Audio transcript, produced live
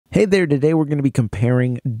Hey there, today we're going to be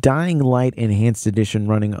comparing Dying Light Enhanced Edition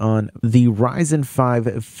running on the Ryzen 5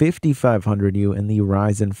 5500U and the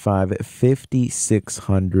Ryzen 5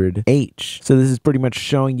 5600H. So this is pretty much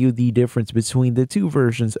showing you the difference between the two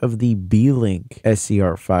versions of the Beelink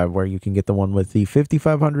SER5, where you can get the one with the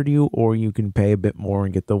 5500U or you can pay a bit more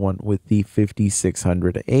and get the one with the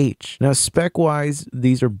 5600H. Now spec-wise,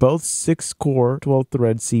 these are both 6-core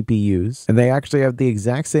 12-thread CPUs, and they actually have the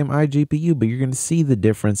exact same iGPU, but you're going to see the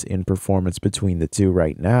difference in performance between the two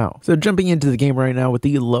right now. So jumping into the game right now with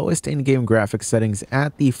the lowest in-game graphics settings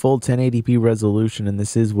at the full 1080p resolution, and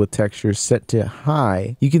this is with textures set to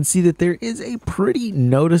high, you can see that there is a pretty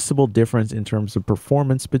noticeable difference in terms of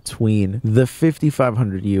performance between the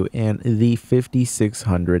 5500U and the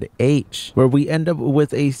 5600H, where we end up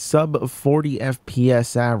with a sub 40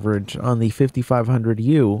 FPS average on the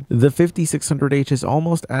 5500U. The 5600H is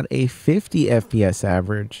almost at a 50 FPS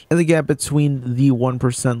average, and the gap between the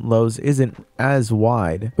 1% lows isn't as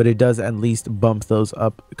wide, but it does at least bump those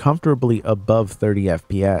up comfortably above 30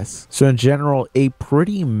 FPS. So in general, a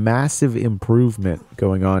pretty massive improvement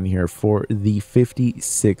going on here for the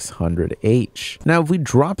 5600H. Now, if we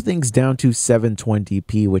drop things down to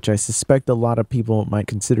 720p, which I suspect a lot of people might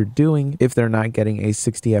consider doing if they're not getting a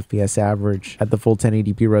 60 FPS average at the full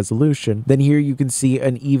 1080p resolution, then here you can see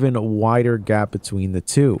an even wider gap between the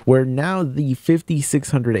two, where now the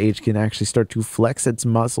 5600H can actually start to flex its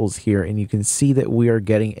muscles here, and you can see that we are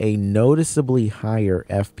getting a noticeably higher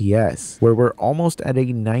FPS, where we're almost at a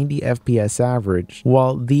 90 FPS average,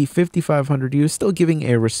 while the 5500U is still giving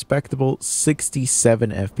a respectable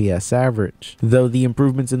 67 FPS average, though the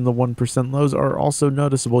improvements in the 1% lows are also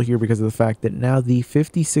noticeable here because of the fact that now the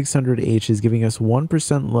 5600H is giving us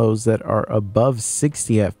 1% lows that are above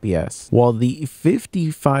 60 FPS, while the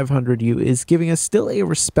 5500U is giving us still a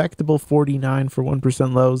respectable 49 for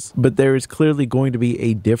 1% lows, but there is clearly going to be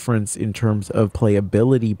a difference in terms of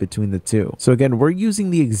playability between the two. So again, we're using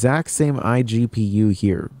the exact same iGPU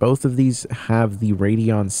here. Both of these have the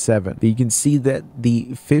Radeon 7, but you can see that the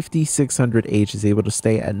 5600H is able to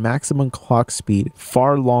stay at maximum clock speed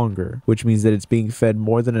far longer, which means that it's being fed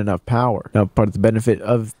more than enough power. Now, part of the benefit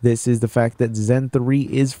of this is the fact that Zen 3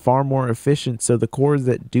 is far more efficient, so the cores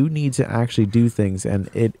that do need to actually do things, and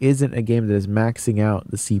it isn't a game that is maxing out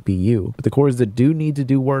the CPU, but the cores that do need to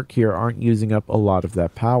do work here aren't using up a lot of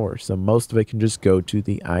that power, so most of it can just go to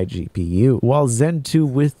the iGPU. While Zen 2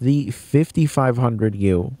 with the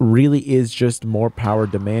 5500U really is just more power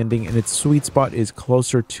demanding, and its sweet spot is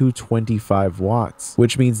closer to 25 watts,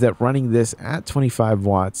 which means that running this at 25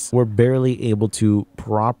 watts, we're barely able to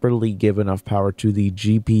properly give enough power to the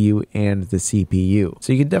GPU and the CPU.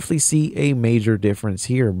 So you can definitely see a major difference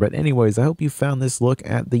here. But anyways, I hope you found this look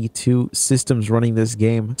at the two systems running this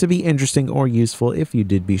game to be interesting or useful. If you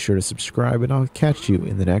did, be sure to subscribe, and I'll catch you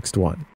in the next one.